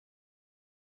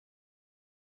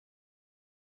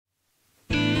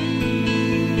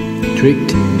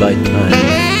tricked by time.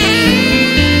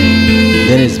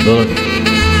 Dennis Bullock,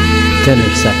 tenor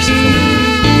saxophone.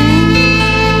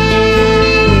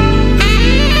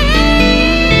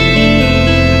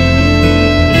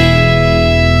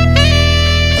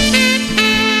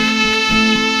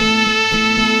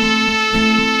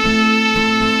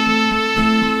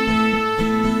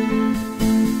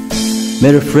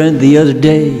 Met a friend the other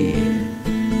day.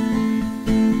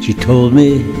 She told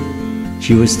me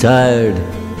she was tired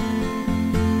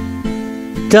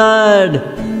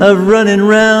of running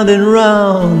round and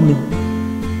round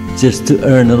just to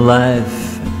earn a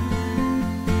life.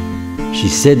 She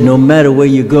said no matter where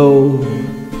you go,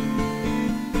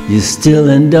 you still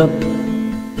end up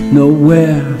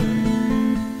nowhere.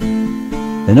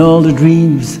 And all the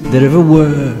dreams that ever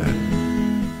were,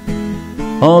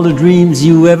 all the dreams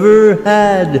you ever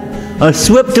had are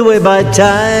swept away by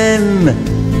time.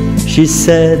 She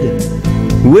said,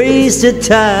 wasted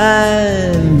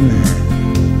time.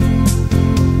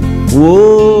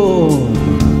 Whoa,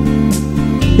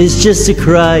 it's just a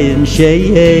crying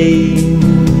shame.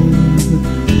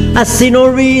 I see no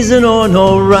reason or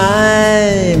no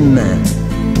rhyme.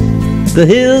 The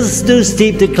hill's too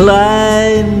steep to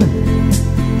climb.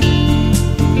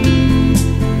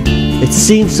 It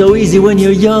seems so easy when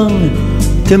you're young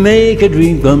to make a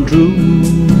dream come true.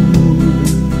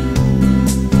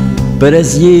 But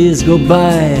as years go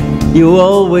by, you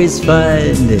always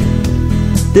find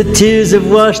the tears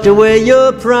have washed away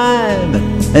your prime,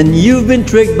 and you've been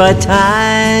tricked by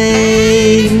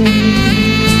time.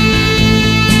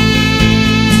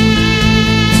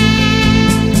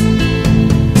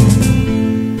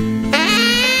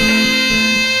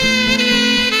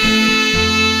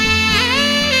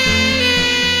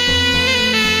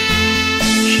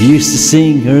 She used to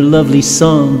sing her lovely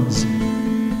songs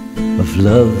of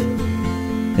love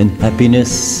and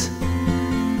happiness.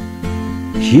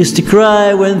 She used to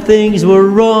cry when things were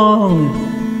wrong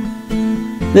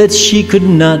that she could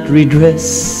not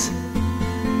redress.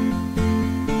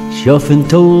 She often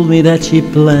told me that she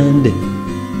planned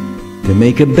to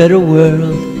make a better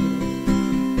world.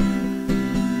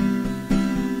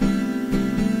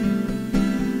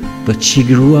 But she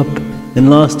grew up and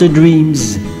lost her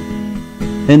dreams,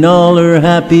 and all her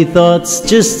happy thoughts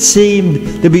just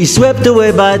seemed to be swept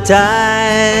away by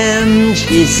time.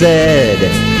 She said,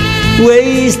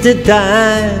 wasted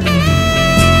time.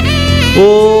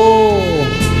 Oh,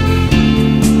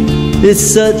 it's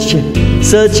such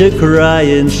a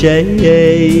crying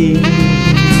shame.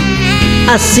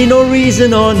 I see no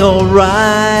reason or no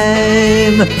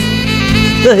rhyme.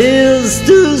 The hill's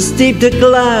too steep to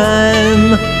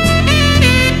climb.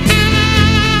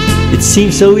 It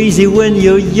seems so easy when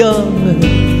you're young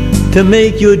to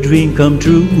make your dream come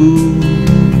true.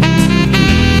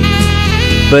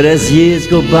 But as years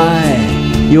go by,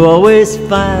 you always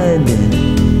find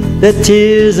that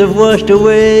tears have washed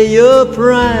away your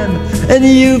prime, and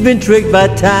you've been tricked by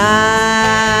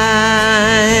time.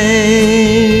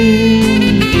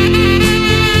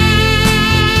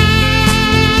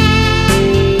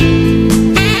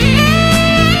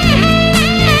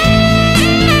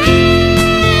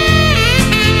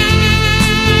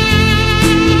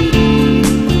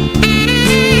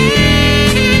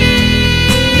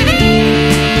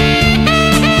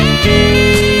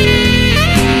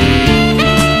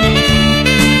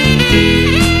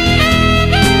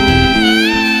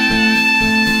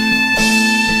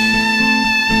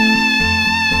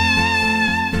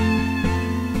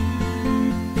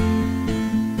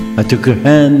 I took her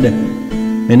hand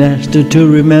and asked her to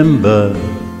remember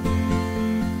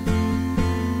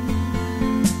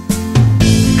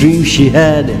dreams she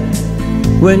had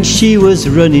when she was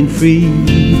running free.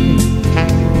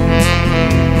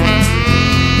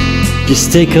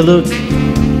 Just take a look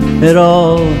at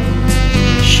all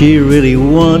she really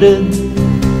wanted,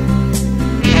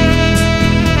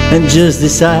 and just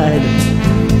decide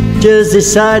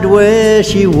where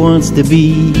she wants to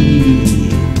be.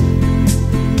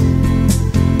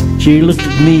 She looked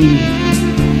at me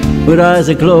with eyes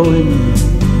a-glowing.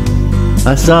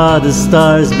 I saw the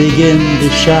stars begin to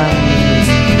shine.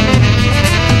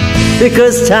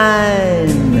 Because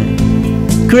time,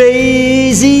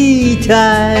 crazy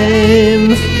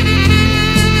time,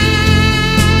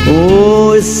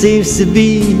 oh, it seems to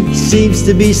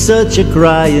be such a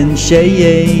crying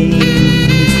shame.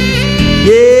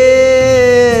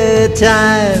 Yeah,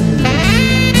 time,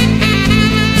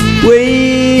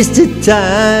 wasted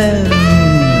time.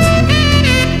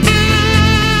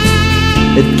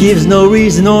 It gives no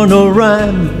reason or no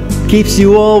rhyme, keeps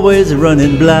you always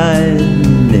running blind.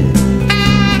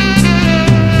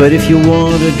 But if you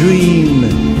want a dream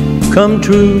come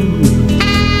true,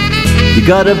 You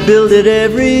gotta build it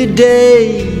every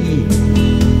day,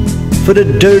 for the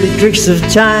dirty tricks of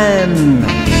time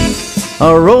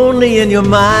are only in your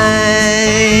mind.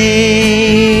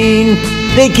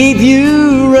 They keep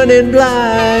you running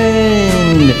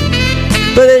blind,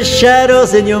 but there's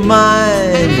shadows in your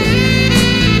mind,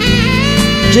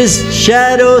 just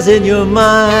shadows in your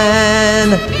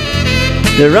mind.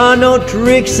 There are no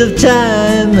tricks of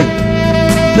time,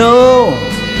 no,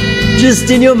 just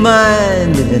in your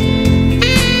mind.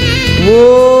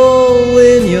 Whoa,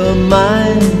 in your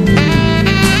mind,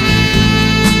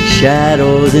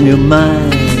 shadows in your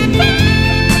mind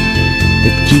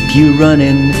that keep you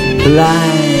running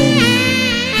blind.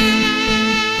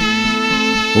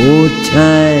 Oh,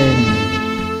 time,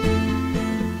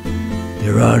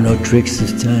 there are no tricks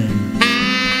of time.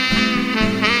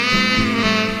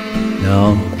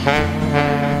 No,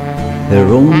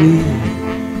 they're only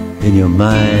in your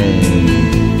mind.